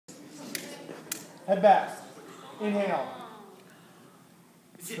Head back. Inhale.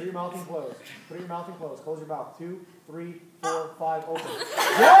 Put your mouth in close. Put your mouth in close. Close your mouth. 2, 3, 4, 5. Open.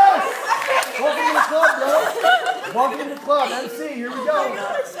 Yes! Welcome to the club, bro. Welcome to the club. MC, here we go.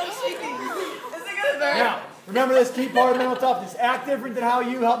 Now, remember this key part of mental toughness. Act different than how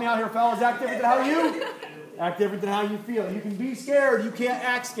you. Help me out here, fellas. Act different than how you. Act different than how you feel. You can be scared. You can't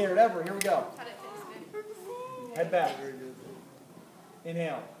act scared ever. Here we go. Head back.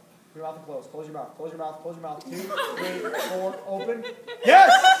 Inhale. Put your mouth in close. Close your mouth. Close your mouth. Close your mouth. 2, 3, 4. Open.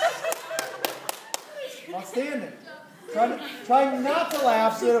 Yes! Outstanding. Try not to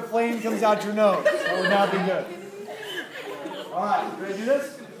laugh so that a flame comes out your nose. That would not be good. All right. You ready to do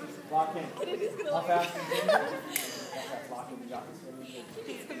this? Lock in. How fast can you do it? Lock in. You got this.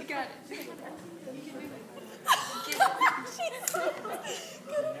 We got it.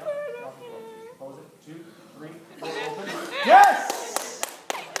 Close it. 2, 3, 4. Open. Yes!